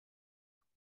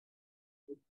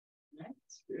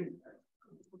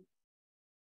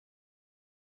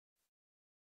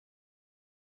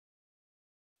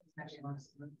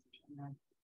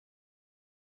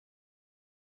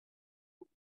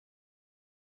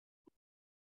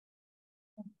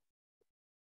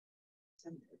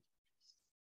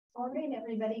All right,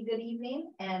 everybody, good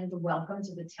evening and welcome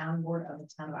to the Town Board of the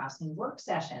Town of Austin work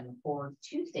session for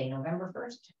Tuesday, November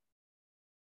 1st.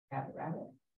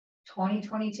 Rabbit,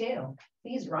 2022.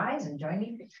 Please rise and join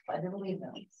me for the Pledge of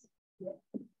Allegiance.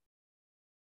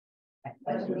 I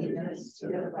pledge allegiance to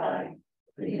the flag of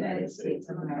the United States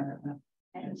of America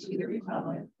and to the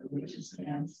republic for which it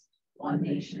stands, one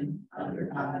nation,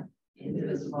 under God,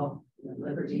 indivisible, with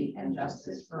liberty and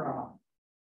justice for all.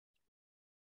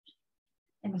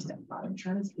 And Mr. Father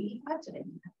turns 85 today.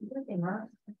 Happy birthday, Mark.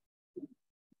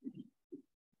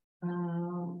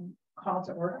 Call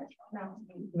to order. No,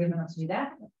 we don't have to do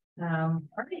that. All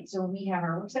right, so we have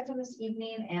our work session this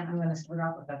evening, and I'm going to start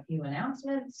off with a few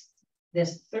announcements.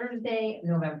 This Thursday,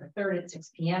 November 3rd at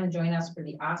 6 p.m., join us for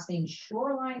the Austin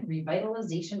Shoreline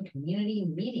Revitalization Community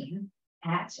Meeting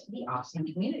at the Austin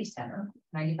Community Center,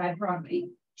 95 Broadway,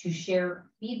 to share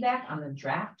feedback on the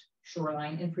draft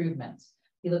shoreline improvements.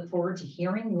 We look forward to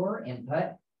hearing your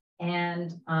input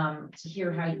and to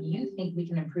hear how you think we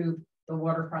can improve the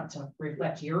waterfront to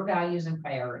reflect your values and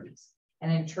priorities. An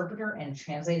interpreter and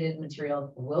translated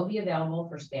material will be available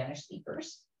for Spanish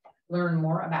speakers. Learn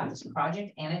more about this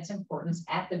project and its importance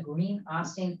at the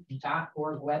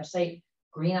greenaustin.org website,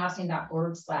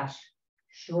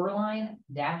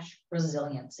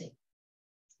 greenaustin.org/shoreline-resiliency.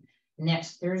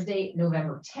 Next Thursday,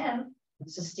 November 10th,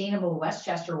 Sustainable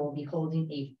Westchester will be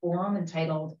holding a forum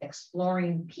entitled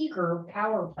Exploring Peaker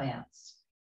Power Plants,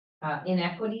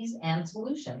 Inequities and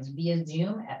Solutions via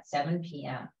Zoom at 7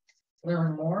 p.m.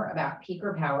 Learn more about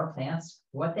peaker power plants,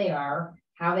 what they are,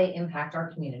 how they impact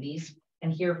our communities,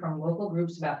 and hear from local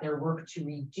groups about their work to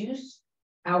reduce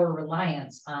our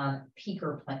reliance on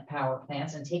peaker power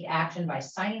plants and take action by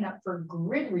signing up for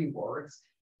Grid Rewards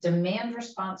demand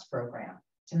response program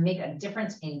to make a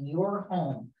difference in your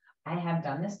home. I have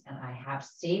done this and I have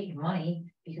saved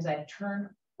money because I've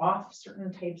turned off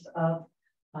certain types of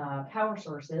power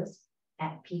sources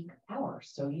at peak hours.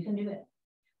 So you can do it.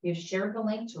 We have shared the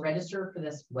link to register for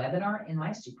this webinar in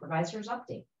my supervisor's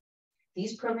update.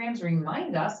 These programs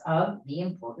remind us of the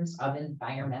importance of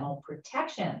environmental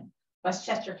protection.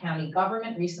 Westchester County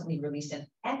government recently released an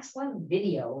excellent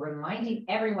video reminding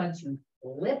everyone to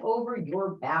flip over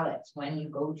your ballots when you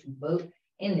go to vote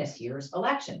in this year's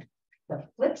election. The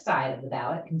flip side of the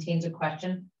ballot contains a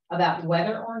question about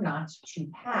whether or not to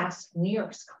pass New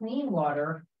York's Clean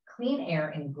Water, Clean Air,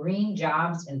 and Green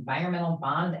Jobs Environmental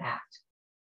Bond Act.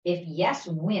 If yes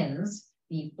wins,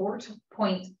 the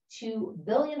 $4.2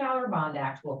 billion Bond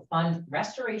Act will fund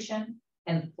restoration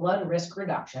and flood risk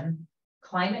reduction,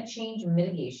 climate change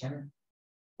mitigation,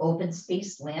 open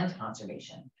space land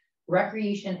conservation,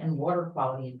 recreation and water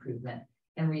quality improvement,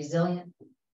 and resilient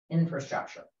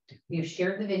infrastructure. We have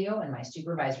shared the video in my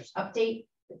supervisor's update.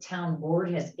 The town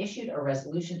board has issued a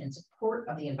resolution in support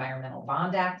of the Environmental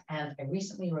Bond Act, and I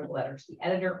recently wrote a letter to the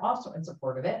editor also in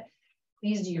support of it.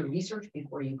 Please do your research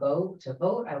before you go to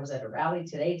vote. I was at a rally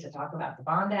today to talk about the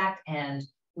Bond Act, and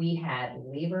we had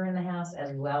labor in the House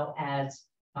as well as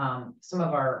some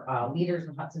of our leaders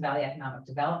from Hudson Valley Economic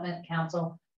Development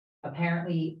Council.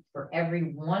 Apparently, for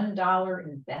every $1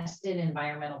 invested in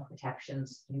environmental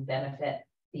protections, you benefit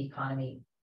the economy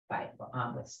by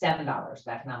with $7 of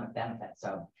economic benefit.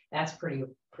 So that's pretty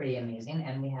amazing.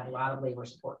 And we had a lot of labor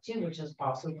support too, which is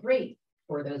also great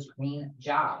for those green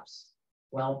jobs,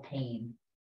 well-paying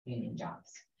union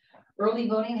jobs. Early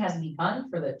voting has begun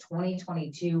for the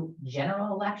 2022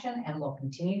 general election and will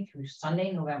continue through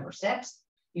Sunday, November 6th.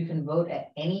 You can vote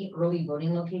at any early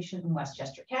voting location in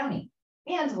Westchester County.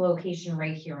 And the location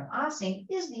right here in Austin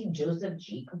is the Joseph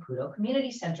G. Caputo Community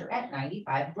Center at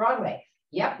 95 Broadway.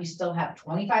 Yep, you still have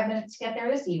 25 minutes to get there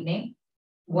this evening.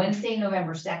 Wednesday,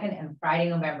 November 2nd and Friday,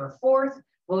 November 4th,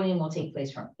 voting will take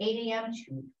place from 8 a.m.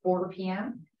 to 4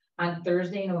 p.m. On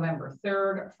Thursday, November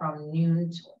 3rd, from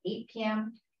noon till 8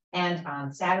 p.m. And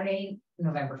on Saturday,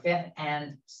 November 5th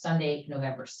and Sunday,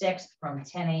 November 6th, from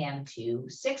 10 a.m. to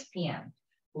 6 p.m.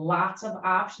 Lots of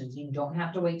options. You don't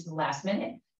have to wait to the last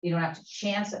minute. You don't have to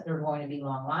chance that there are going to be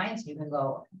long lines. You can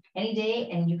go any day,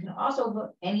 and you can also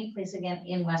vote any place again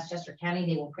in Westchester County.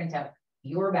 They will print out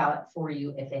your ballot for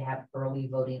you if they have early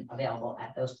voting available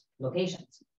at those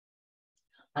locations.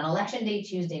 On Election Day,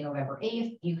 Tuesday, November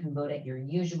 8th, you can vote at your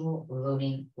usual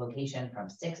voting location from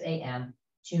 6 a.m.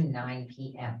 to 9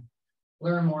 p.m.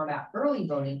 Learn more about early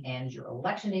voting and your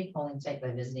Election Day polling site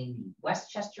by visiting the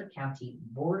Westchester County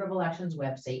Board of Elections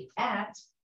website at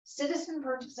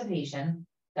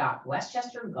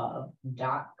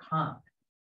citizenparticipation.westchestergov.com.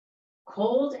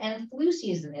 Cold and flu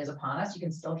season is upon us. You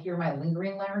can still hear my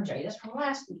lingering laryngitis from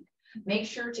last week. Make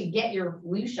sure to get your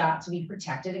flu shot to be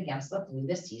protected against the flu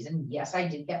this season. Yes, I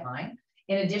did get mine.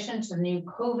 In addition to the new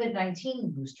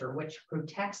COVID-19 booster, which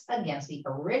protects against the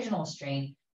original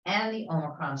strain and the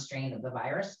Omicron strain of the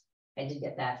virus. I did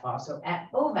get that also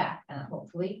at OVAC, and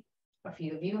hopefully a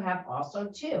few of you have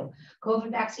also too. COVID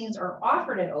vaccines are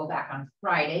offered at OVAC on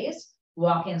Fridays.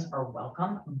 Walk-ins are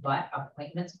welcome, but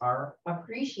appointments are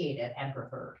appreciated and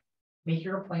preferred. Make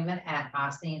your appointment at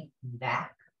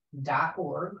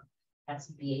austinvac.org. That's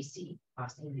BAC,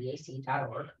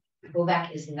 austinvac.org.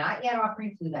 OVAC is not yet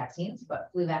offering flu vaccines,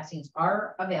 but flu vaccines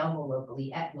are available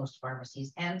locally at most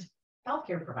pharmacies and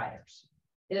healthcare providers.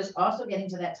 It is also getting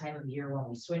to that time of year when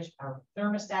we switch our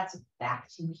thermostats back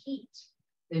to heat.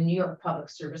 The New York Public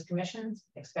Service Commission is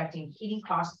expecting heating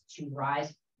costs to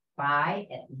rise by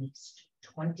at least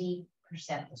 20%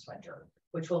 this winter,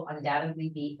 which will undoubtedly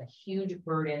be a huge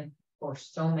burden for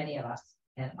so many of us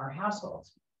and our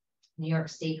households. New York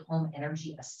State Home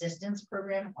Energy Assistance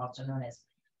Program, also known as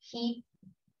HEAT,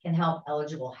 can help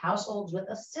eligible households with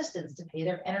assistance to pay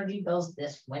their energy bills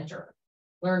this winter.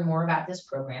 Learn more about this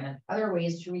program and other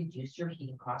ways to reduce your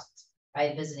heating costs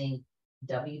by visiting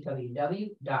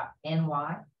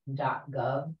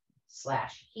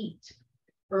www.ny.gov/heat.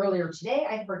 Earlier today,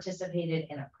 I participated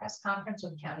in a press conference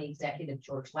with County Executive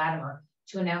George Latimer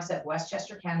to announce that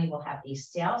Westchester County will have a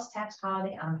sales tax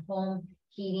holiday on home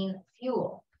heating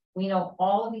fuel. We know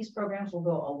all of these programs will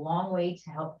go a long way to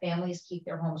help families keep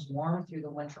their homes warm through the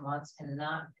winter months and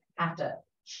not have to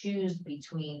choose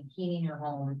between heating your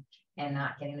home and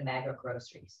not getting the bag of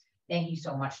groceries. Thank you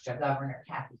so much to Governor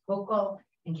Kathy Hochul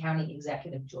and County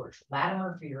Executive George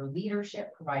Latimer for your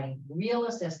leadership, providing real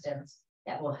assistance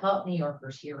that will help New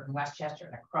Yorkers here in Westchester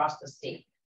and across the state.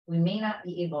 We may not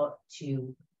be able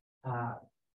to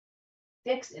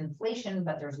fix inflation,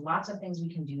 but there's lots of things we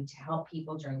can do to help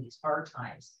people during these hard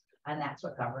times. And that's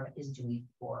what government is doing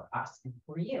for us and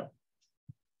for you.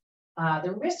 The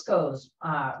Riscos,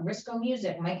 Risco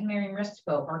Music, Mike and Mary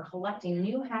Risco are collecting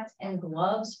new hats and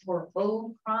gloves for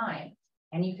O Prime.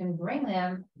 And you can bring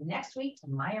them next week to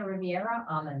Maya Riviera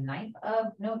on the 9th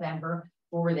of November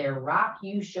for their Rock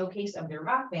You showcase of their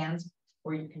rock bands,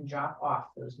 where you can drop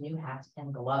off those new hats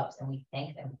and gloves. And we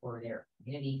thank them for their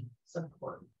community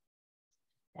support.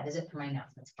 That is it for my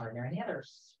announcements. Are there any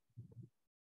others?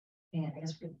 And I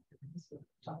guess we could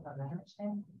talk about Veterans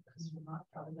Day, because we're not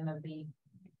probably going to be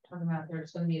talking about,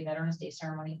 there's going to be a Veterans Day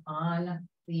ceremony on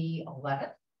the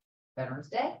 11th, Veterans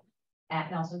Day,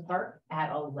 at Nelson Park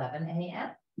at 11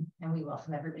 a.m. And we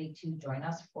welcome everybody to join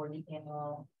us for the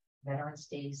annual Veterans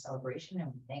Day celebration.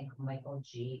 And we thank Michael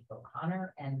G.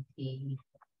 O'Connor and the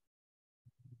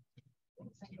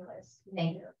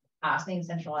Austin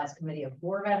Centralized Committee of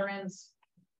War Veterans.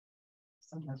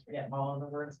 Sometimes forget all of the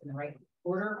words in the right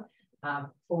order,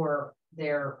 for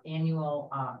their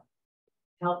annual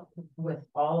help with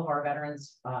all of our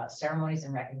veterans ceremonies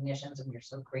and recognitions. And we're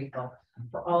so grateful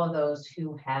for all of those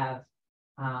who have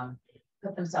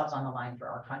put themselves on the line for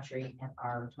our country and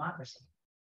our democracy.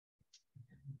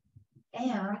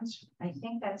 And I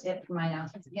think that's it for my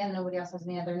announcements. Again, nobody else has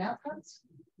any other announcements?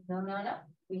 No.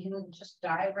 We can just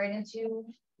dive right into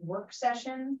work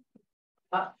session.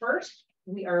 Up first,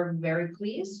 we are very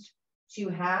pleased to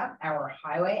have our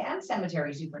Highway and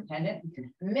Cemetery Superintendent,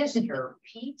 Mr.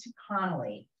 Pete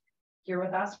Connolly, here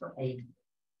with us for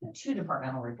two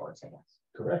departmental reports, I guess.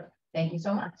 Correct. Thank you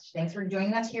so much. Thanks for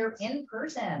joining us here in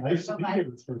person. Nice to be here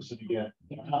in person again.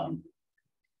 Yeah.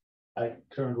 I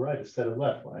turned right instead of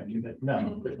left when I knew that.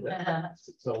 No, it's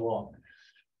so long.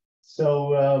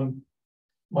 So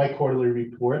my quarterly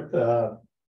report,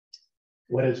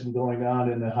 what has been going on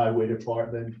in the highway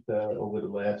department over the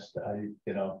last,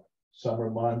 summer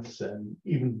months and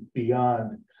even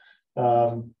beyond.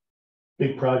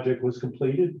 Big project was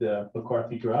completed,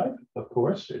 McCarthy Drive, of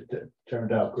course. It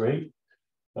turned out great.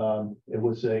 It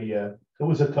was a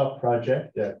tough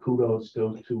project. Kudos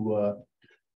goes to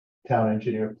town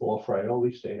engineer Paul Friol.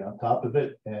 He stayed on top of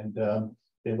it, and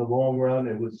in the long run,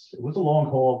 it was a long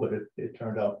haul, but it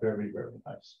turned out very, very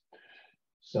nice.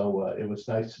 So it was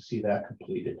nice to see that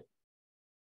completed.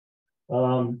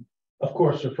 Of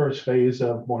course, the first phase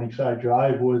of Morningside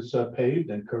Drive was paved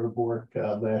and curb work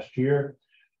last year,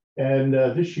 and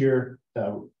this year,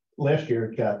 last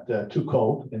year it got too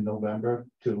cold in November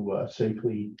to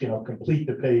safely, complete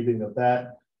the paving of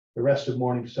that. The rest of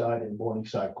Morningside and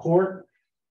Morningside Court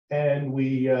And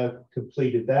we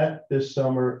completed that this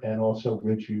summer, and also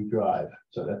Ridgeview Drive.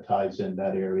 So that ties in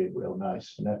that area real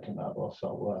nice, and that came out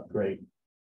also great.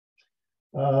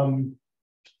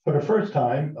 For the first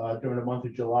time during the month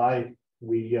of July,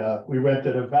 we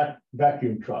rented a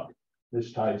vacuum truck.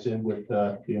 This ties in with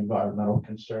the environmental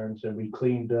concerns, and we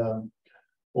cleaned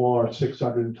all our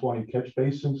 620 catch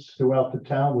basins throughout the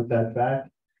town with that vac.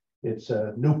 It's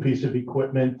a new piece of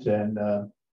equipment, and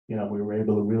you know, we were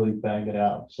able to really bang it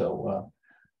out. So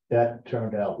that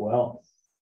turned out well.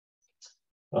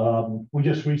 We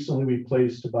just recently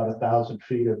replaced about 1,000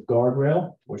 feet of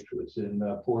guardrail, which was in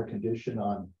poor condition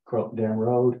on Croton Dam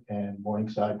Road and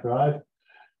Morningside Drive.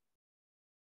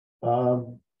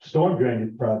 Storm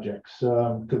drainage projects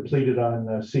completed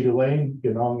on Cedar Lane,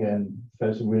 Ganong, and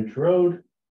Pheasant Ridge Road.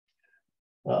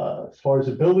 As far as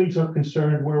the buildings are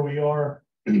concerned, where we are,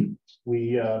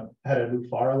 we had a new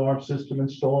fire alarm system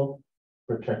installed,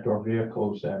 protect our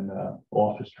vehicles and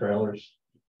office trailers.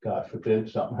 God forbid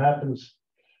something happens.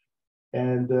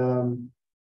 And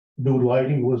new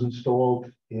lighting was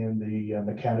installed in the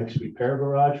mechanics repair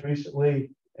garage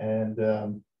recently, and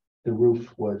the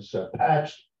roof was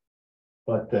patched.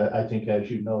 But I think,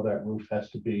 as you know, that roof has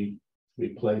to be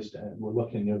replaced, and we're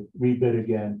looking to rebid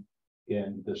again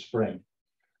in the spring.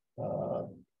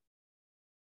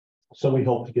 So we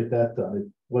hope to get that done. It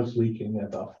was leaking at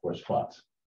about 4 spots.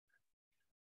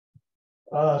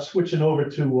 Switching over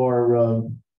to our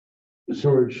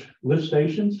storage lift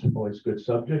stations, always a good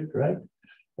subject, right?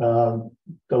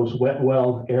 Those wet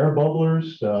well air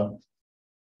bubblers,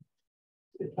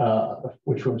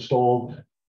 which were installed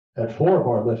at 4 of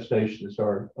our lift stations,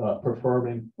 are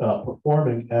performing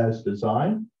as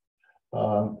designed.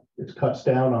 It cuts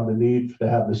down on the need to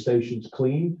have the stations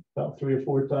cleaned about 3 or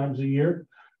 4 times a year,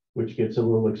 which gets a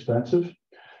little expensive.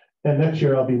 And next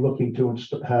year I'll be looking to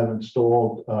have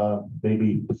installed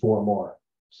maybe 4 more.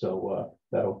 So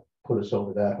that'll put us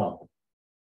over that hump.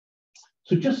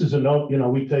 So just as a note, you know,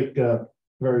 we take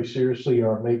very seriously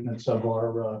our maintenance of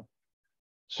our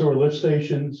sewer lift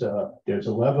stations. There's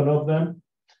 11 of them.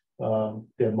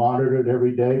 They're monitored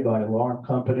every day by an alarm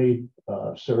company,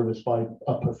 serviced by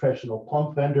a professional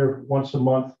pump vendor once a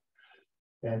month.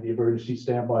 And the emergency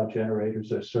standby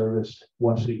generators are serviced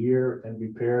once a year and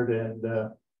repaired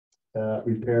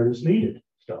as needed.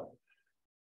 So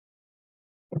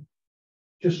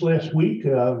just last week,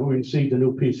 we received a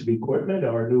new piece of equipment,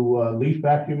 our new leaf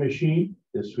vacuum machine.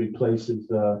 This replaces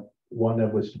one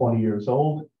that was 20 years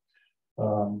old.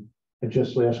 And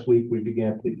just last week, we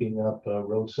began picking up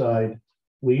roadside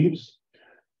leaves,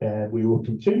 and we will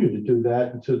continue to do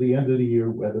that until the end of the year,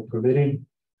 weather permitting.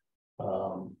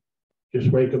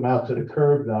 Just rake them out to the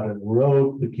curb, not in the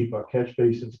road, to keep our catch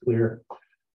basins clear.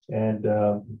 And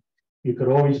you could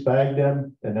always bag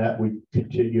them, and that would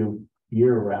continue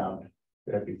year round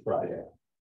every Friday.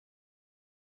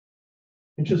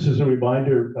 And just as a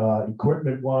reminder,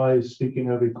 equipment-wise, speaking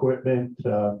of equipment,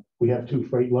 we have 2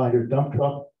 Freightliner dump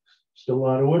trucks still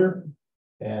on order,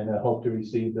 and I hope to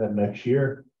receive them next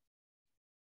year.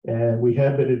 And we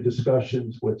have been in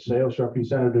discussions with sales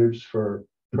representatives for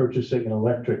purchasing an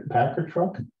electric packer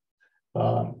truck,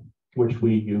 which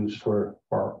we use for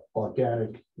our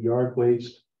organic yard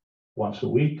waste once a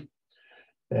week.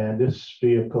 And this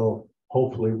vehicle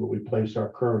hopefully will replace our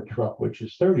current truck, which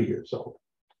is 30 years old.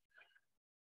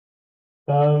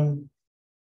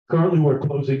 Currently, we're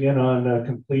closing in on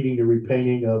completing the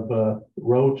repainting of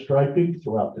road striping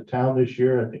throughout the town this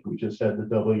year. I think we just had the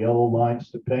double yellow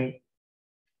lines to paint.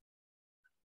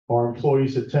 Our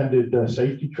employees attended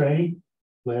safety training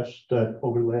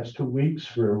over the last 2 weeks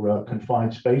for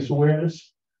confined space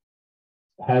awareness,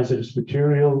 hazardous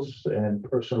materials, and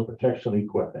personal protection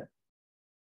equipment.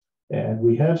 And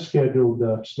we have scheduled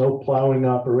a snow plowing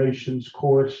operations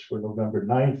course for November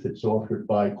 9th. It's offered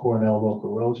by Cornell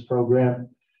Local Roads Program.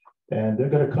 And they're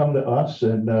going to come to us,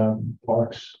 and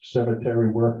parks, cemetery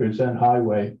workers, and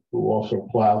highway, who also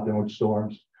plow during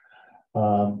storms,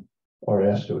 are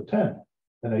asked to attend.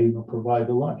 And they even provide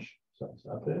the lunch. So it's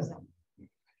not bad.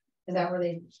 Is that where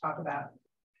they talk about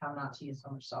how not to use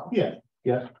so much salt? Yeah.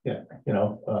 You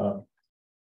know,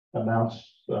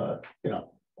 amounts, you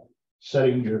know,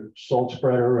 setting your salt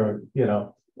spreader, or, you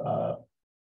know, out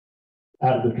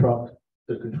of the truck,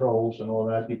 the controls and all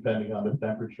that, depending on the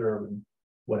temperature and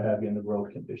what have you in the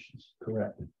road conditions.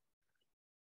 Correct.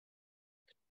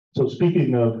 So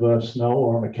speaking of snow,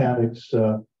 our mechanics,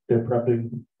 they're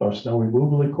prepping our snow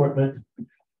removal equipment,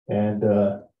 and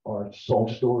our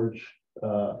salt storage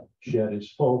shed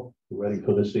is full, ready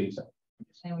for the season.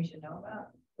 Saying we should know about.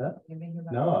 Huh? You mean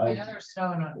about- No, I know there's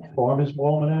snowing on it. Farmers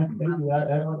Almanac, maybe,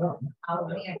 I don't know. I'll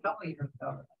be a couple years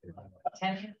ago.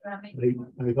 10 years, maybe.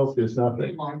 I hope there's Pretty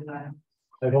nothing. long time.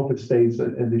 I hope it stays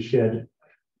in the shed.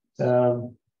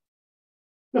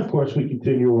 Of course, we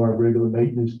continue our regular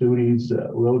maintenance duties,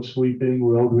 road sweeping,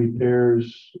 road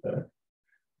repairs,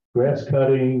 grass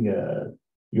cutting,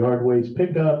 yard waste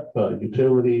pickup,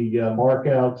 utility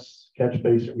markouts, catch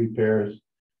basin repairs,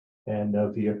 and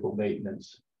vehicle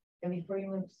maintenance. And before you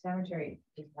move to cemetery,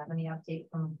 do you have any update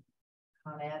from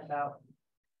Con Ed about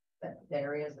the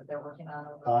areas that they're working on?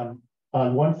 Over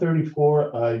On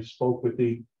 134, I spoke with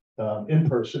the in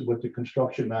person with the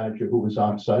construction manager who was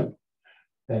on site.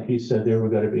 And he said they were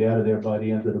going to be out of there by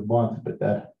the end of the month, but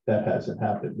that hasn't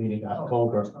happened, meaning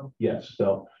October. Yes,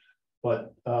 so,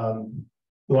 but a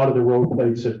lot of the road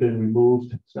plates have been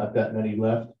removed. It's not that many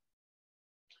left.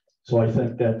 So I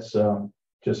think that's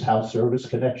just house service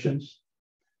connections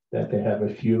that they have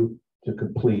a few to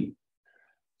complete.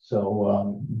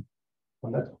 So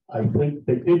I think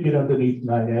they did get underneath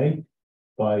 9A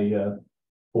by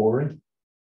boring.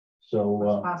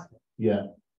 So yeah,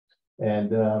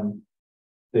 and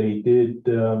they did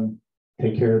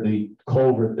take care of the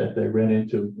culvert that they ran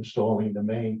into installing the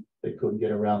main. They couldn't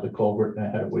get around the culvert and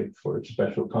I had to wait for a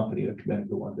special company to come in and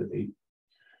go underneath.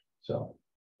 So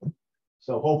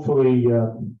hopefully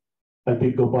I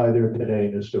did go by there today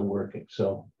and it's still working.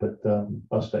 So, but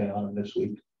I'll stay on them this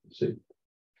week. See.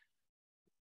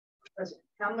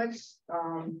 How much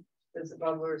does the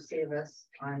bubbler save us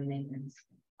on maintenance?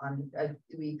 On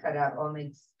do we cut out all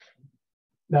makes?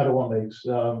 Not all makes.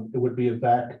 It would be a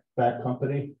back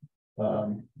company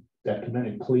that come in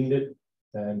and clean it.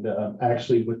 And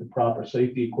actually with the proper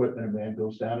safety equipment, a man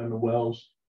goes down in the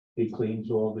wells. He cleans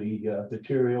all the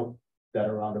material that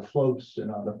are on the floats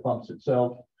and on the pumps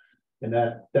itself. And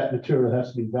that material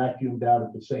has to be vacuumed out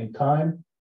at the same time.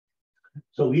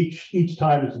 So each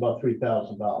time it's about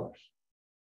 $3,000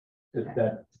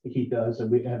 that he does. And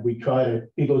we try to,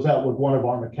 he goes out with one of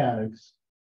our mechanics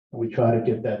and we try to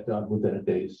get that done within a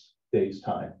day's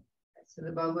time. So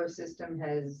the bubbler system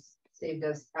has saved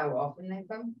us how often they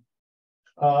come?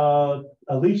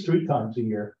 At least 3 times a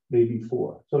year, maybe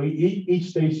 4. So each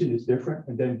station is different.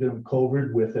 And then during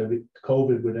COVID with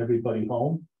everybody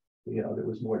home, you know, there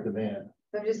was more demand.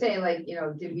 So I'm just saying, like, you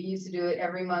know, did we used to do it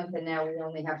every month and now we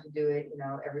only have to do it, you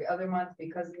know, every other month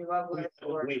because of the bubbler?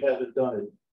 Or We haven't done it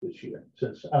this year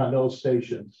since on those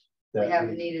stations. we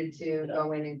haven't needed to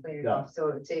go in and clean it Yeah. off, so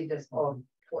it saved us all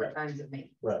 4 Right. times of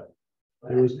maintenance. Right.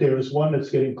 There was one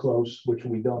that's getting close, which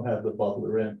we don't have the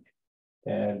bubbler in.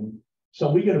 And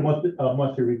so we get a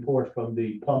monthly report from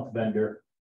the pump vendor.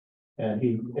 And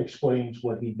he explains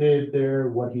what he did there,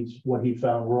 what he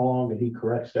found wrong, and he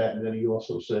corrects that. And then he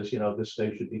also says, you know, this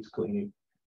station needs cleaning.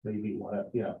 Maybe you want to,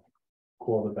 you know,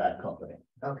 call the back company.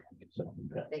 Okay. So,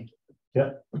 yeah. Thank you.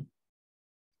 Yep.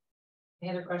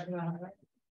 Any other questions on it?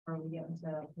 Or we get into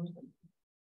all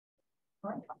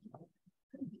right.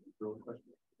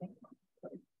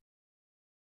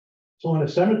 So on the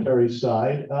cemetery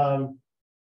side,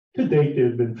 to date, there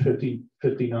have been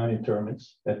 59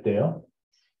 interments at Dale.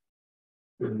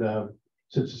 And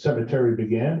since the cemetery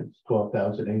began, it's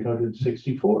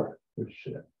 12,864, which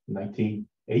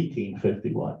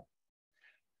 1851.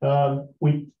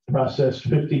 We processed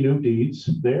 50 new deeds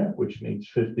there, which means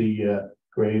 50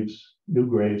 new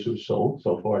graves were sold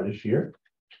so far this year.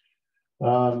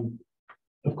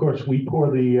 Of course, we pour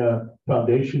the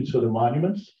foundations for the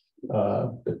monuments.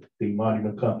 The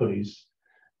monument companies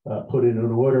put in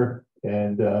an order,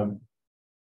 and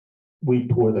we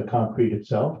pour the concrete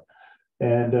itself.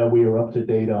 And we are up to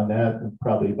date on that, and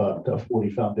probably about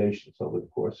 40 foundations over the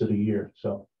course of the year.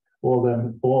 So all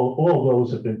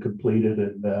those have been completed,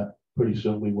 and pretty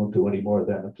soon we won't do any more of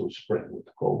them until spring with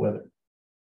the cold weather.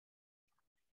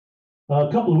 A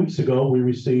couple of weeks ago, we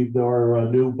received our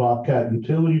new Bobcat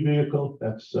utility vehicle.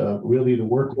 That's really the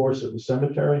workhorse of the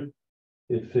cemetery.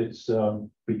 It fits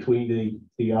between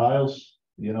the aisles,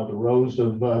 you know, the rows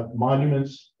of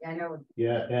monuments. Yeah, I know.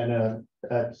 Yeah, and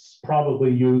that's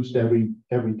probably used every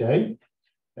day.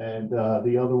 And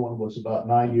the other one was about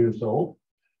 9 years old,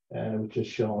 and it was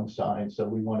just showing signs. So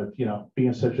we wanted, you know,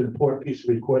 being such an important piece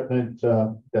of equipment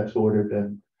that's ordered,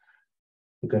 and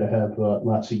we're going to have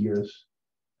lots of years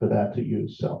for that to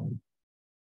use. So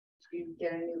You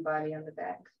get a new body on the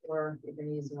back, or you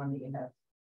can use the one that you have.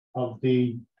 of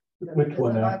the which Does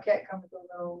one? the Bobcat come with a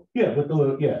little? Yeah, with the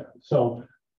little, yeah. So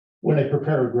when they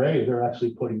prepare a grave, they're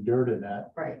actually putting dirt in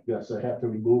that. Right. Yes, they have to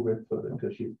remove it for the,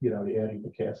 because you know, you're adding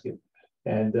the casket.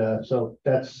 And so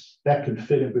that can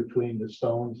fit in between the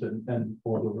stones and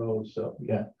all the rows. So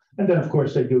yeah, And then, of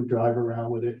course, they do drive around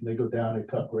with it and they go down and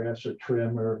cut grass or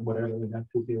trim or whatever they have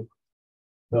to do.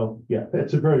 So, yeah,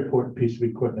 it's a very important piece of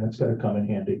equipment. It's going to come in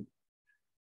handy.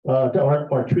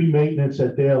 Our tree maintenance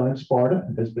at Dale and Sparta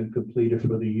has been completed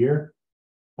for the year.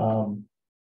 And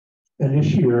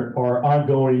this year, our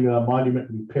ongoing monument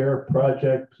repair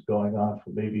project going on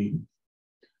for maybe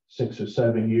 6 or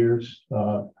 7 years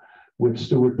with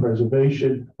Stewart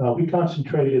Preservation. We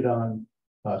concentrated on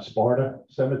Sparta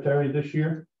Cemetery this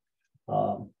year.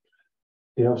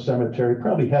 Dale Cemetery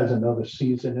probably has another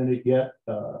season in it yet.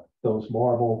 Those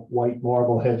white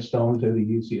marble headstones are the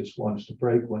easiest ones to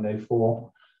break when they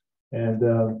fall.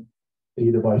 And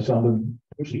either by someone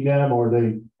pushing them or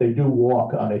they do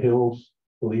walk on the hills,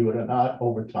 believe it or not,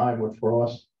 over time with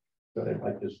frost. So they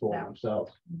might just fall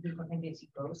themselves. People think they see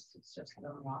ghosts, it's just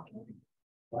them walking.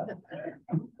 What?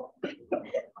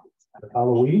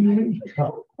 Halloween?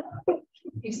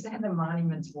 You said the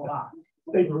monuments walk.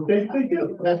 They do.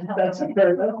 That's a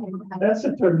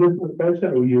term this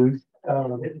professional use. I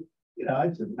don't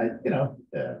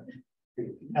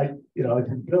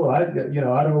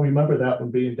remember that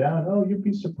one being down. Oh, you'd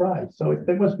be surprised. So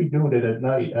they must be doing it at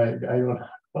night. I don't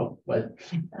know, but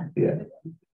yeah.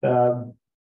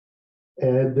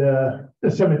 And the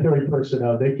cemetery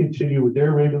personnel, they continue with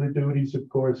their regular duties, of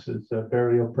course, as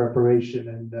burial preparation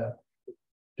and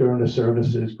during the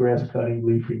services, grass cutting,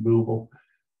 leaf removal,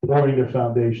 pouring the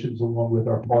foundations along with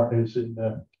our partners in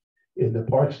the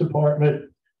Parks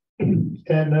Department and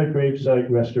gravesite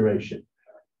restoration.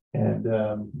 And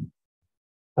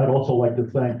I'd also like to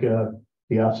thank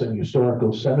the Austin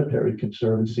Historical Cemetery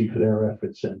Conservancy for their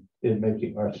efforts in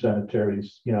making our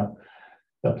cemeteries,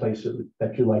 a place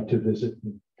that you like to visit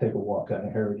and take a walk on a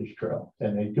heritage trail.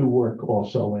 And they do work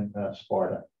also in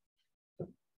Sparta.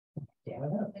 Yeah.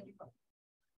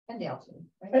 And Dale too.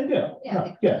 Right? And Dale,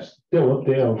 Yeah. Yes, Dale,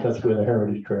 that's where the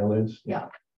heritage trail is. Yeah.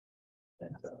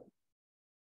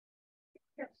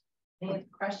 Any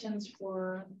questions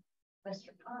for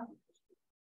Mr. Khan?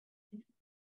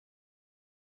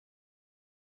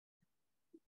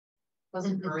 Was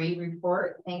a great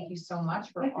report. Thank you so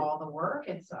much for all the work.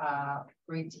 It's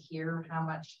great to hear how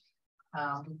much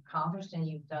you've accomplished, and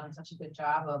you've done such a good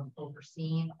job of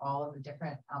overseeing all of the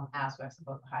different aspects of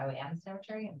both the highway and the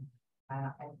cemetery. And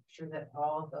I'm sure that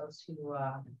all of those who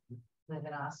live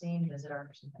in Austin, visit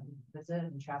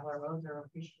and travel our roads are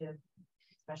appreciative,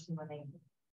 especially when they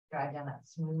drive down that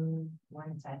smooth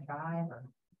Morningside Drive or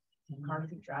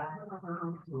McCarthy Drive.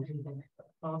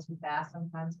 Falls too fast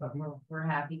sometimes, but we're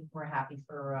happy. We're happy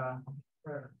for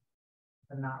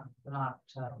not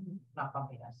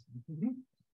bumping us.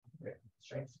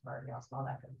 Stripes, guardrails, all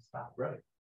that good stuff. Right.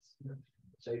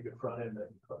 Save your front end.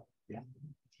 Yeah.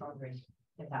 Oh, great.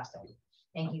 Fantastic.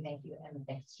 Thank you, and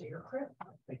thanks to your crew.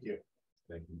 Thank you.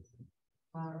 Thank you.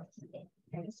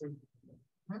 Thank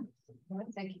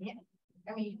you.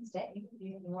 I mean, you can stay.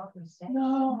 You're welcome to stay.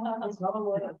 No, I'm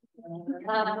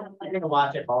gonna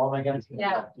watch it home, I guess.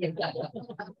 Yeah. The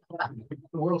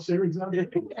World Series on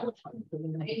it.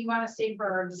 You want to stay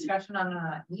for a discussion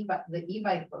on the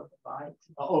e-bike protocol?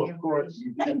 Oh, of course.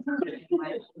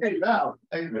 Hey, Val.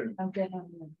 Okay.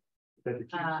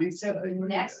 So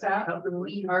next up,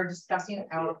 we are discussing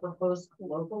our proposed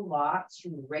local law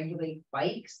to regulate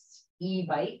bikes,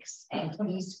 e-bikes, and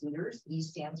e-scooters. E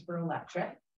stands for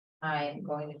electric. I am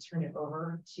going to turn it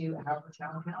over to our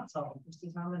town council,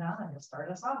 Christy Tomanana, to start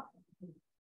us off.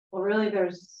 Well, really,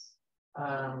 there's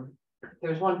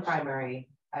one primary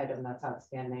item that's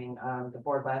outstanding. The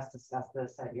board last discussed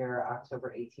this at your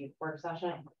October 18th work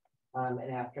session.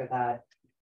 And after that,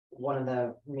 one of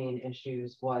the main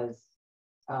issues was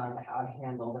how to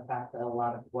handle the fact that a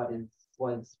lot of what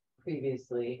was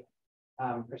previously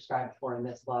prescribed for in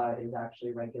this law is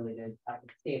actually regulated at the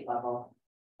state level.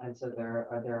 And so there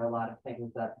are a lot of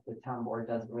things that the town board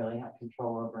doesn't really have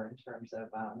control over in terms of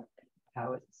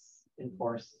how it's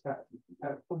enforced,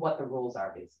 what the rules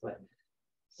are basically.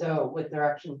 So with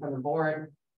direction from the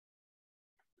board,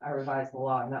 I revised the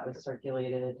law, and that was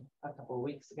circulated a couple of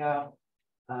weeks ago.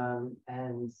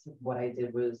 And what I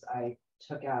did was I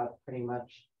took out pretty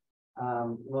much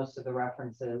most of the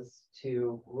references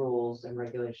to rules and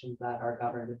regulations that are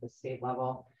governed at the state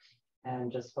level,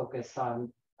 and just focused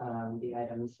on the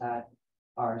items that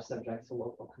are subject to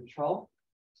local control.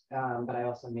 But I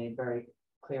also made very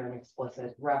clear and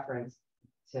explicit reference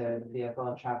to vehicle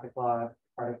and traffic law,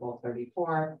 Article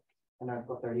 34 and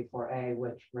Article 34A,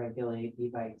 which regulate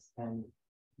e-bikes and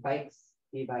bikes,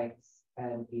 e-bikes,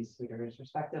 and e-scooters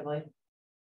respectively.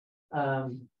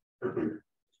 But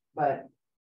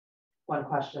one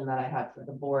question that I had for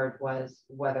the board was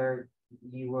whether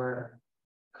you were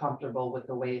comfortable with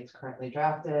the way it's currently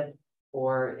drafted,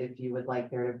 or if you would like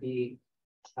there to be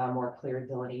a more clear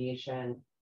delineation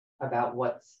about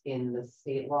what's in the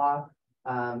state law.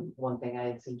 One thing I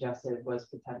had suggested was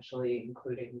potentially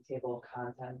including the table of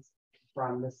contents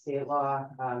from the state law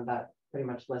that pretty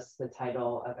much lists the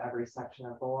title of every section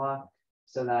of the law,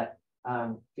 so that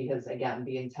because again,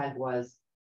 the intent was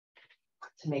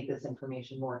to make this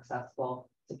information more accessible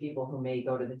to people who may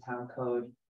go to the town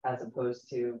code as opposed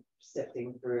to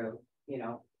sifting through,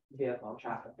 vehicle and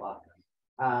traffic law.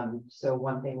 So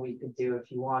one thing we could do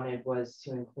if you wanted was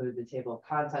to include the table of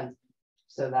contents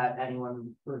so that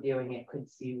anyone reviewing it could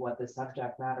see what the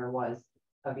subject matter was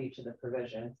of each of the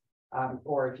provisions.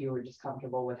 Or if you were just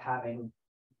comfortable with having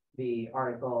the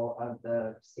article of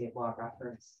the state law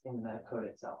reference in the code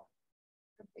itself.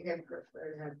 I think I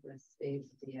prefer to have the state,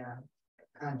 the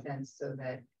contents, so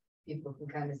that people can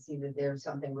kind of see that there's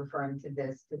something referring to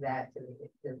this, to that,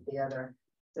 to the other,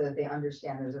 so that they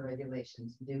understand there's a regulation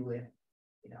to do with,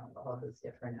 all those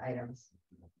different items.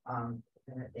 And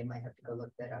that they might have to go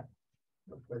look that up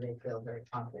before they feel very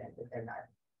confident that they're not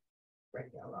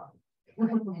breaking a law. I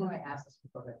know I asked this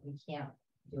before, but we can't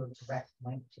do a direct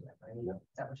link to it, right? Yeah.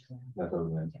 Is that what you're saying? That's what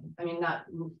I'm saying. I mean,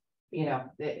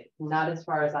 not as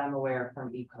far as I'm aware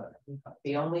from E-code.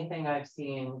 The only thing I've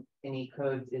seen in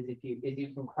E-codes is if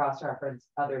you can cross-reference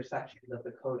other sections of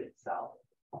the code itself.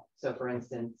 So for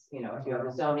instance, if you have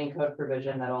a zoning code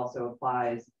provision that also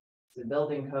applies to the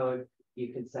building code,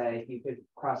 you could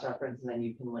cross-reference and then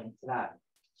you can link to that.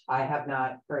 I have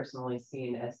not personally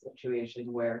seen a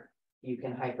situation where you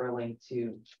can hyperlink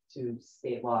to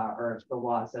state law or the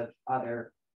laws of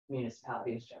other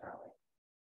municipalities generally.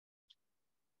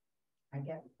 I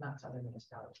get not to other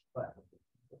municipalities, but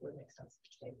it would make sense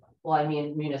to state law. Well, I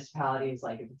mean, municipalities,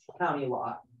 like if it's county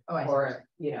law, Oh, I see. or,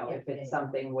 if it's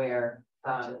something where,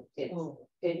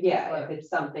 if it's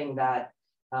something that,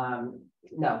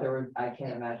 no, I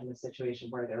can't imagine a situation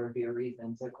where there would be a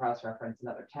reason to cross-reference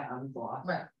another town's law.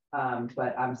 Right.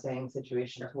 But I'm saying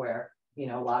situations where,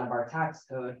 a lot of our tax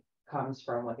code comes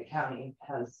from what the county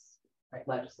has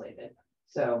legislated.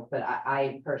 So, but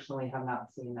I personally have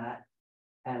not seen that.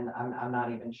 And I'm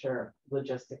not even sure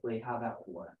logistically how that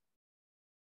would work.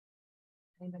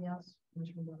 Anybody else?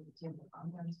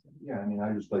 Yeah, I mean,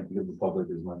 I just like to give the public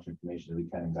as much information as we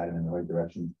can and guide them in the right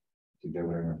direction to get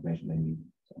whatever information they need.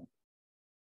 So.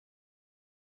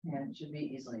 And it should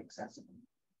be easily accessible.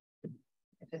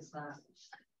 If it's not.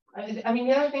 I mean,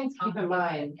 the other thing to keep in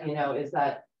mind, is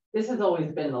that this has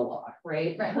always been the law,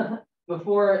 right? Right.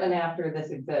 Before and after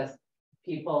this exists,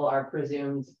 people are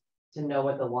presumed to know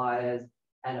what the law is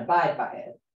and abide by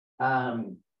it.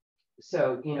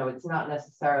 So, it's not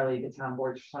necessarily the town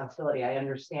board's responsibility. I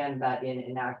understand that in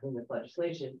enacting this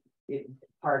legislation,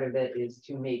 part of it is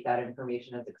to make that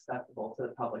information as accessible to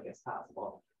the public as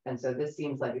possible. And so this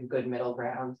seems like a good middle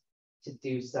ground to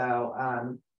do so,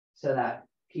 so that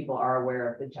people are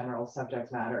aware of the general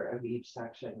subject matter of each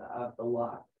section of the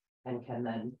law and can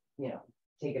then,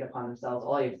 take it upon themselves.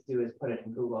 All you have to do is put it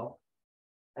in Google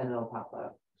and it'll pop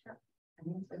up. Sure. I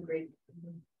think it's a great.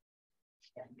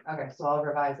 Yeah. Okay, so I'll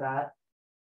revise that.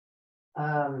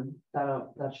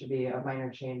 That should be a minor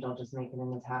change. I'll just make it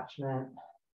an attachment.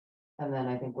 And then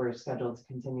I think we're scheduled to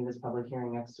continue this public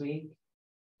hearing next week,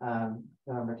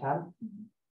 November 10th.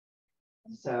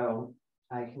 So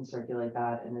I can circulate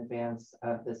that in advance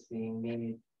of this being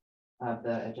made, of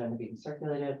the agenda being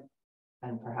circulated.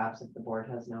 And perhaps if the board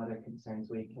has no other concerns,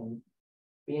 we can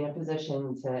be in a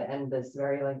position to end this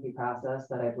very lengthy process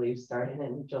that I believe started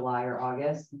in July or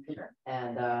August. Sure.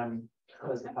 And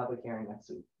close the public hearing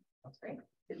next week. That's great.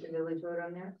 Did the village vote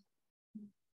on there?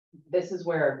 This is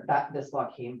where this law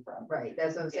came from. Right,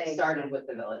 that's what I'm It saying. started with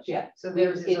the village, yeah. So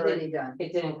theirs is It already done.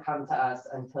 It didn't come to us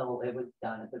until it was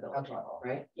done at the village Okay. level,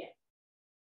 right?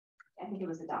 I think it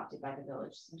was adopted by the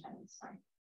village sometime this time.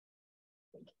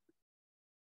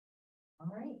 All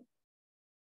right.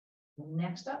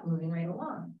 Next up, moving right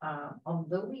along,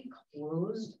 although we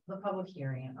closed the public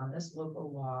hearing on this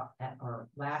local law at our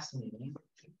last meeting,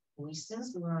 we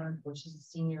since learned, which is the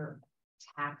senior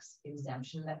tax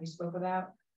exemption that we spoke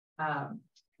about.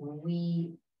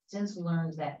 We since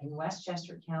learned that in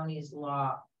Westchester County's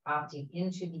law opting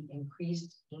into the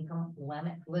increased income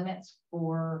limits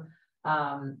for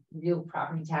real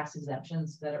property tax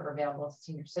exemptions that are available to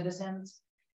senior citizens,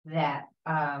 that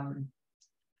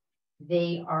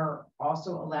they are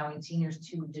also allowing seniors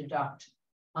to deduct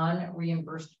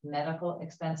unreimbursed medical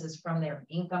expenses from their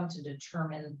income to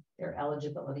determine their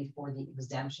eligibility for the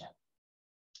exemption.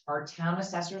 Our town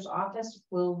assessor's office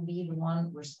will be the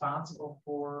one responsible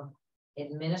for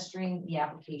administering the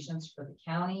applications for the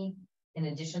county. in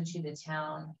addition to the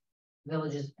town,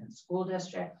 villages, and school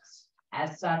districts.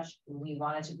 As such, we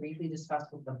wanted to briefly discuss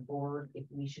with the board if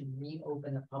we should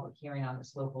reopen the public hearing on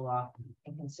this local law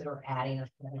and consider adding a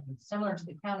provision similar to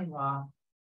the county law,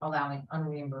 allowing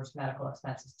unreimbursed medical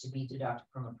expenses to be deducted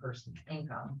from a person's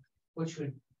income, which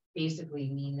would basically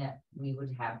mean that we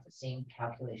would have the same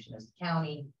calculation as the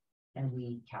county, and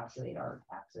we calculate our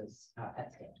taxes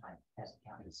at the same time as the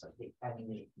county. So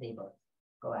they both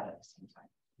go out at the same time.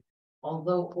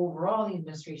 Although overall, the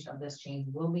administration of this change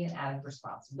will be an added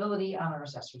responsibility on our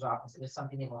assessor's office. It is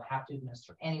something they will have to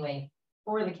administer anyway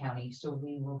for the county, so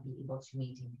we will be able to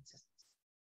maintain consistency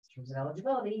in terms of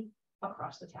eligibility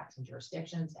across the taxing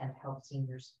jurisdictions and help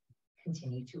seniors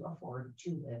continue to afford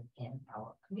to live in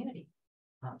our community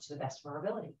to the best of our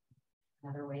ability.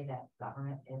 Another way that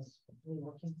government is really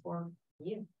looking for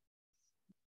you.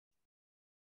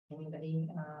 Anybody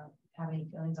have any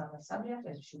feelings on the subject?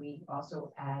 Or should we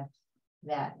also add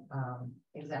that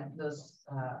exempt those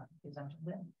exemptions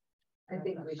in? I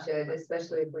think we should,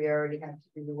 especially if we already have to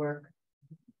do the work,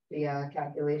 the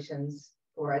calculations,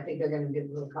 or I think they're going to get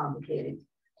a little complicated.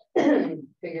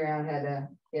 Figure out how to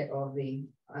get all the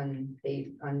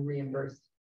unpaid, unreimbursed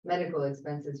medical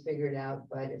expenses figured out.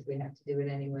 But if we have to do it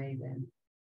anyway, then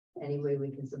any way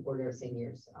we can support our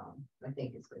seniors, I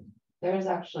think it's good. There's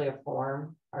actually a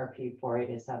form, RP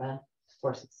 467,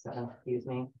 excuse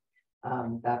me,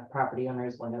 that property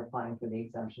owners, when they're applying for the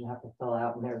exemption, have to fill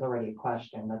out, and there's already a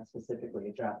question that specifically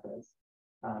addresses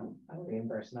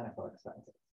unreimbursed medical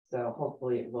expenses. So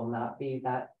hopefully it will not be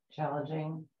that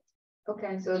challenging.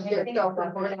 Okay, so it's I just think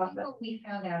self-reporting. what we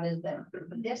found out is that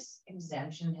this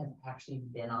exemption has actually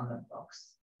been on the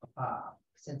books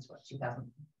since what,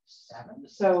 2007?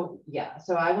 So yeah,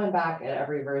 so I went back at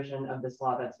every version of this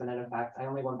law that's been in effect. I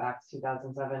only went back to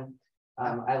 2007.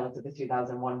 I looked at the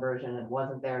 2001 version and it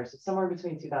wasn't there. So somewhere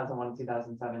between 2001 and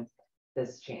 2007,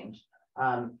 this changed.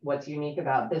 What's unique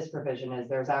about this provision is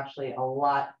there's actually a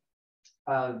lot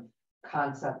of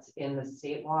concepts in the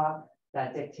state law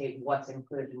that dictate what's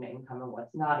included in income and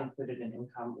what's not included in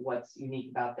income. What's unique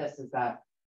about this is that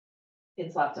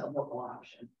it's left to a local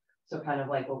option. So kind of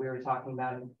like what we were talking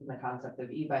about in the concept of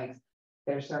e-bikes,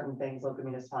 there's certain things local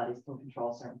municipalities can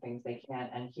control, certain things they can't.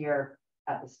 And here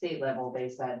at the state level, they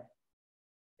said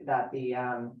that the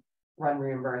run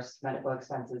reimbursed medical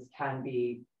expenses can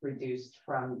be reduced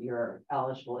from your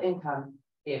eligible income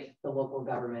if the local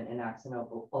government enacts a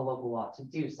local law to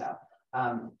do so.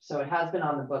 So it has been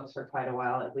on the books for quite a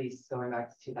while, at least going back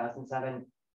to 2007.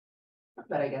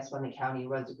 But I guess when the county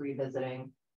was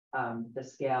revisiting the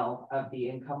scale of the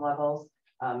income levels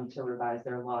to revise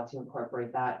their law to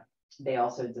incorporate that, they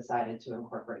also decided to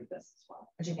incorporate this as well.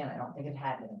 Which again, I don't think it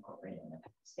had been incorporated in the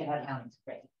past. It had counties,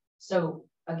 great. So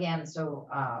again,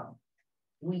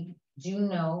 we do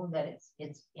know that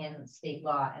it's in state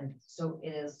law, and so it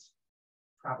is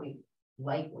probably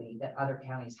likely that other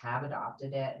counties have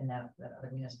adopted it and that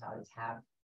other municipalities have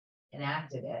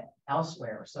enacted it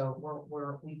elsewhere. So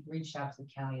we've reached out to the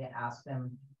county to ask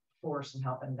them for some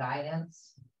help and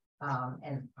guidance,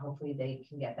 and hopefully they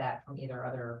can get that from either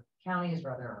other counties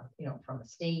or other, from the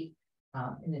state,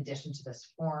 in addition to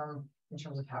this form, in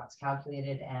terms of how it's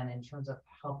calculated and in terms of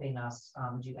helping us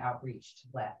do outreach to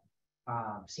let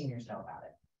seniors know about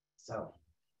it. So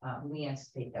we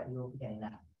anticipate that we will be getting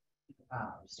that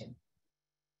soon.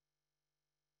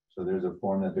 So there's a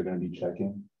form that they're going to be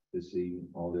checking to see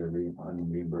all their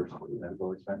unreimbursed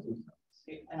medical expenses.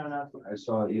 I don't know. I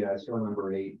saw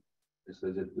number 8. It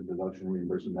says if the deduction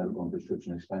reimbursement medical and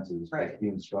prescription expenses. Right. The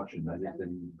instruction. I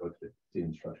didn't go to the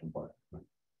instruction part.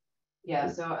 Yeah,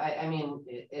 so I mean,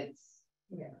 it's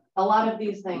Yeah. a lot of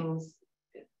these things,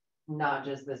 not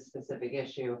just this specific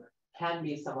issue, can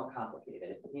be somewhat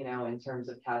complicated, in terms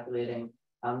of calculating,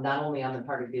 not only on the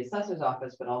part of the assessor's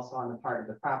office, but also on the part of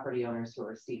the property owners who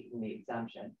are seeking the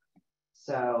exemption.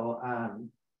 So,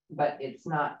 but it's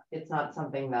not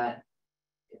something that,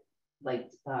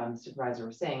 like Supervisor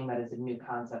was saying, that is a new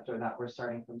concept or that we're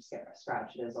starting from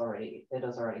scratch. It is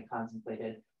already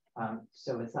contemplated.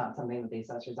 So it's not something that the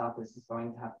assessor's office is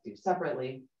going to have to do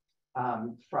separately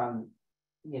from,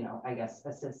 I guess,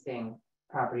 assisting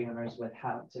property owners with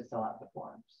how to fill out the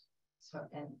forms. So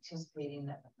anticipating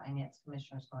that the finance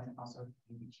commissioner is going to also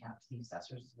be reaching out to the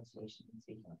assessors association and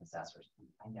speaking with assessors to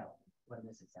find out what it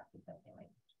is exactly that they like.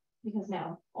 Because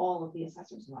now all of the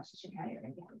assessors in Washington County are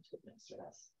going to be having to administer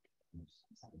this.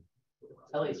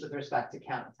 At least with respect to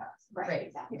county tax. Right,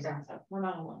 exactly. Exactly. So we're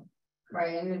not alone.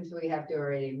 Right, and if we have to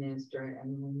already administer it,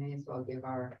 and we may as well give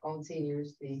our own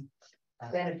seniors the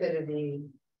benefit of the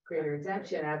greater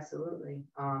exemption, absolutely.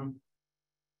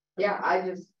 Yeah, I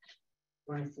just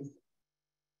want to see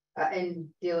And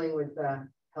dealing with,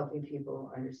 helping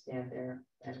people understand their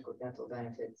medical dental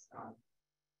benefits.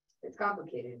 It's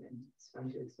complicated and it's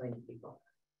fun to explain to people.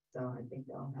 So I think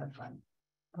they'll have fun.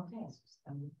 Okay, so it's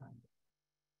gonna be fun.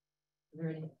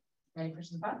 Ready for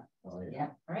some fun? Oh, Yeah,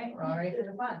 all right, we're all ready for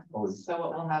the fun. So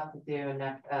what we'll have to do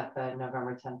next at the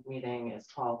November 10th meeting is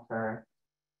call for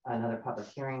another public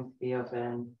hearing to be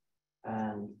open.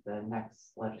 And the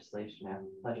next legislative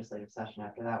session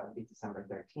after that would be December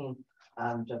 13th.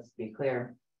 Just to be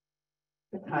clear,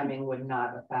 the timing would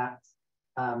not affect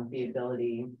the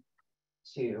ability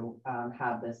to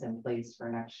have this in place for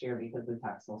next year because the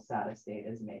taxable status date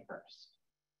is May 1st.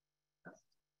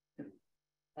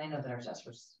 I know that our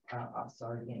assessors office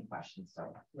already getting questions,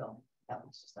 so we'll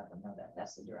just let them know that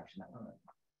that's the direction that we're moving.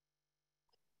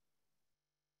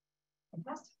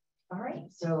 Fantastic. All right,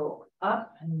 so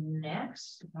up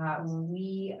next,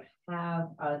 we have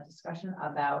a discussion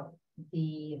about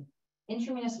the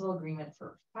intermunicipal agreement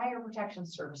for fire protection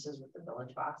services with the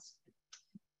Village of Austin.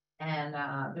 And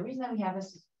the reason that we have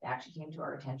this actually came to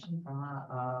our attention from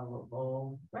a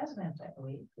local resident, I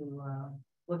believe, who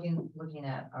looking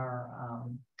at our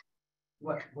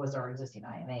what was our existing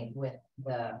IMA with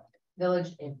the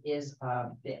village. It is a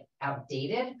bit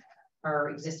outdated, our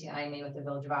existing IMA with the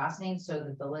Village of Ossining. So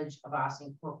the Village of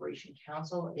Ossining Corporation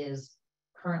Council is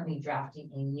currently drafting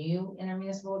a new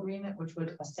intermunicipal agreement, which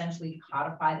would essentially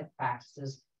codify the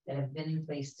practices that have been in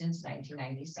place since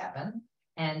 1997.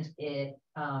 And it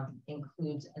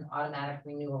includes an automatic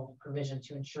renewal provision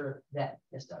to ensure that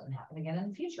this doesn't happen again in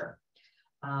the future.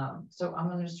 So I'm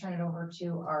going to just turn it over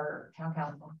to our town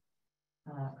council,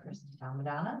 Chris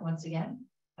Madonna, once again,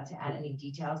 to add any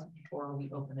details before we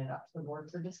open it up to the board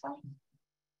for discussion.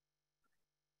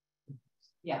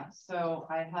 Yeah, so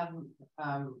I have,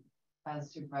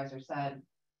 as Supervisor said,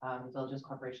 the Villages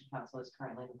Corporation Council is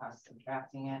currently in the process of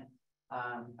drafting it,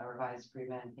 a revised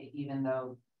agreement, even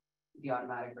though the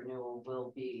automatic renewal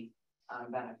will be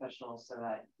beneficial so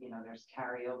that, you know, there's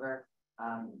carryover.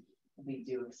 We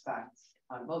do expect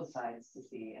on both sides to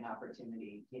see an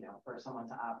opportunity, you know, for someone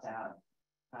to opt out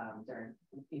during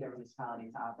either municipality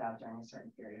to opt out during a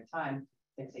certain period of time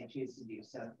if they choose to do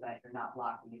so, that you're not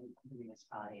locking in the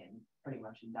municipality in pretty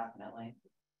much indefinitely.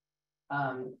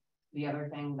 The other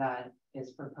thing that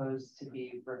is proposed to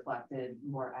be reflected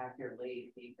more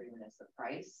accurately in the agreement is the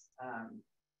price.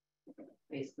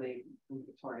 Basically,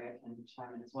 Victoria can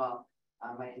chime in as well.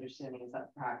 My understanding is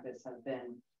that practice has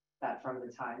been that from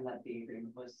the time that the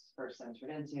agreement was first entered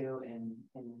into in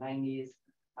the 90s,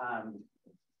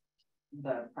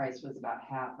 the price was about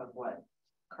half of what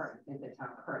the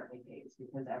town currently pays,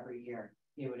 because every year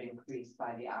it would increase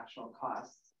by the actual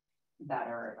costs that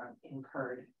are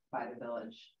incurred by the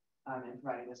village in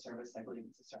providing the service. I believe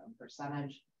it's a certain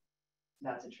percentage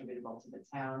that's attributable to the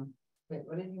town. Wait,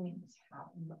 what did you mean? I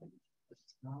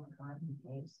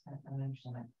don't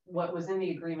understand that. What was in the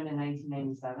agreement in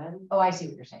 1997? Oh, I see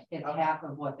what you're saying. It's half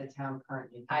of what the town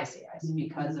currently pays. I see.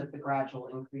 Because of the gradual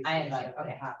increase I that understand. have been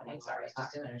Okay, happening. I'm sorry, I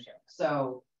just didn't understand.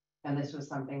 So, and this was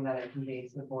something that I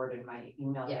conveyed to the board in my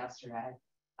email yesterday,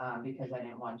 because I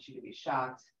didn't want you to be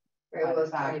shocked. It was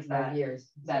the fact 25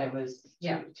 years. That it was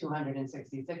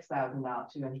 $266,000,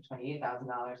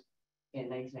 $228,000 in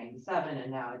 1997,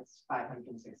 and now it's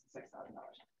 $566,000.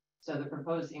 So the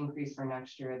proposed increase for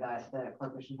next year that the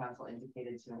Corporation Council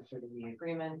indicated to include in the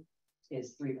agreement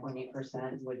is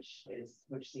 3.8%, which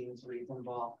seems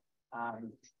reasonable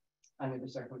under the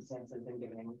circumstances and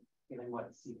given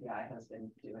what CPI has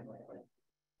been doing lately.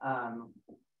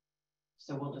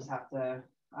 So we'll just have to.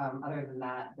 Other than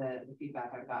that, the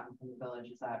feedback I've gotten from the village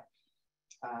is that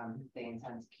they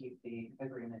intend to keep the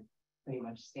agreement pretty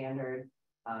much standard.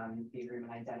 The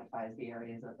agreement identifies the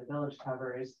areas that the village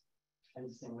covers and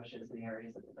distinguishes the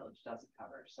areas that the village doesn't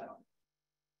cover. So,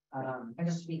 and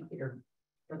just to be clear,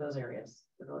 for those areas,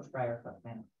 the village fire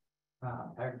department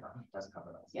does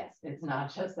cover those. yes, it's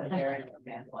not just that area of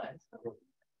Manflint.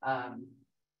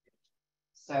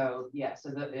 So yeah, so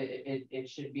it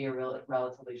should be a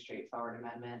relatively straightforward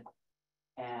amendment,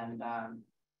 and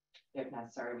if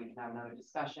necessary, we can have another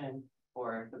discussion,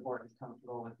 or if the board is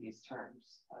comfortable with these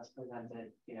terms as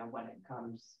presented, you know, when it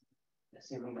comes,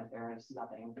 assuming that there is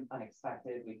nothing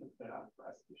unexpected, we can put it on for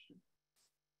resolution.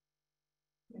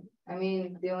 I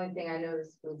mean, the only thing I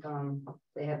noticed was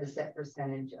they have a set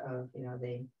percentage of, you know,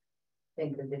 they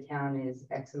think that the town is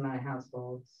X amount of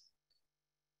households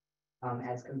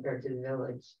as compared to the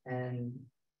village, and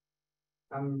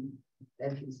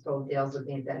as he's told, Dale's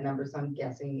looking at that number, so I'm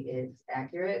guessing it's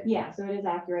accurate. Yeah, so it is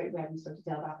accurate. We spoke to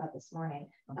Dale about that this morning,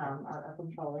 our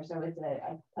controller. So it's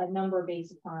a number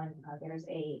based upon there's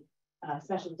a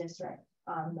special district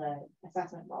on the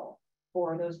assessment roll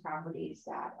for those properties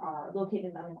that are located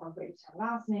in the unincorporated town of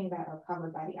Ossining that are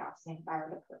covered by the Ossining Fire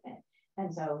Department.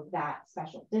 And so that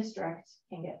special district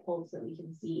can get pulled so we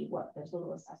can see what the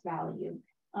total assessed value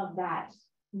of that,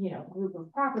 group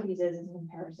of properties is in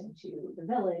comparison to the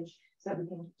village, so we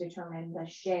can determine the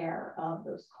share of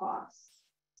those costs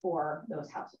for those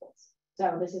households.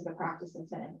 So this is the practice that's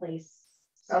been in place.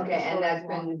 Okay, and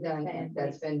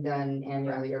that's been done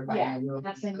annually or biannually.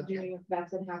 That's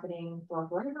been happening for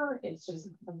forever. It's just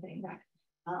something that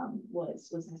was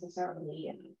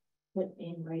necessarily put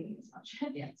in writing as much.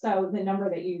 Yeah. So the number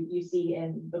that you see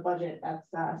in the budget that's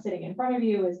sitting in front of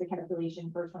you is the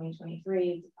calculation for 2023.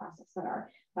 It's a process that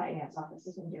our finance office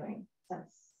has been doing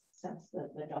since the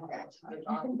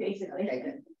dawn, basically. Okay,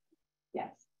 good.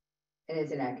 Yes, And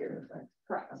it's an accurate reflect.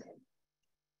 correct. Okay.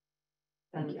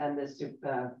 And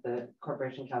the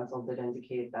Corporation Council did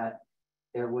indicate that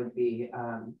there would be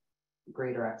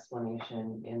greater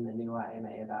explanation in the new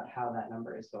IMA about how that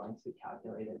number is going to be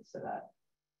calculated so that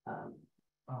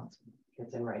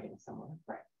it's in writing somewhere.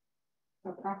 Right.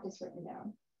 So practice written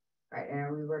down. Right, and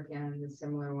are we working on the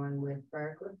similar one with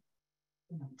Briarcliff?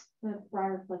 The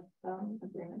Briarcliff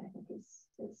agreement, I think, is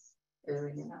Fairly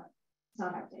it's new.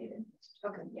 not outdated.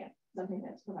 Okay. Yeah, something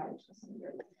that's provided to us in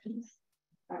your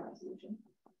by resolution.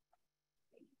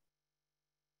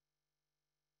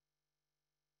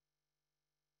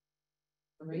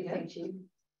 What do you think, Chief?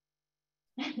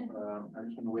 I'm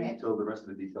just gonna wait until the rest of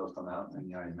the details come out in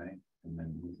the IMA and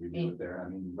then we review it there. I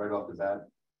mean, right off the bat,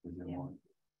 is there one?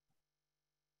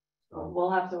 So,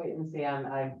 We'll have to wait and see.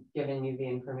 I've given you the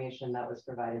information that was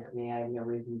provided to me. I have no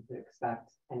reason to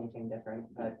expect anything different,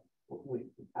 but we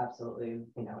absolutely,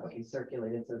 if you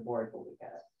circulate it to the board, we'll look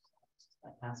at it.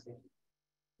 Fantastic.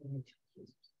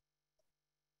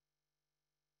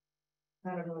 I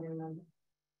don't really remember.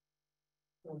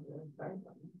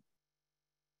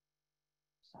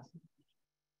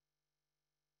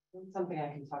 Something I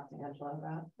can talk to Angela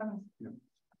about.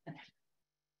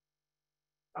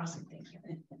 Awesome, thank you.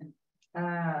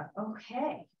 Okay,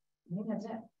 I think that's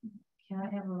it. Can I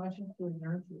have a motion to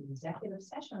adjourn to executive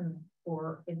session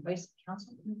for advice of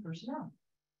counsel and personnel?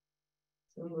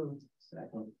 So moved.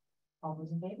 Second. All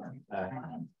those in favor?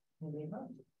 Aye. Nobody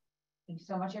opposed. Thank you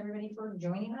so much, everybody, for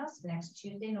joining us. Next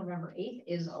Tuesday, November 8th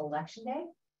is Election Day.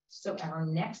 So our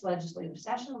next legislative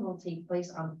session will take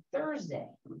place on Thursday,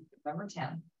 November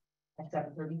 10th at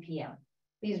 7:30 p.m.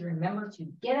 Please remember to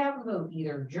get out and vote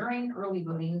either during early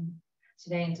voting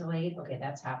today until 8. Okay,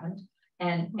 that's happened.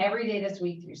 And every day this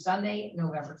week through Sunday,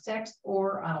 November 6th,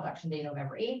 or on Election Day,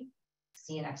 November 8th.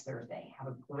 See you next Thursday. Have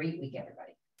a great week,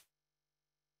 everybody.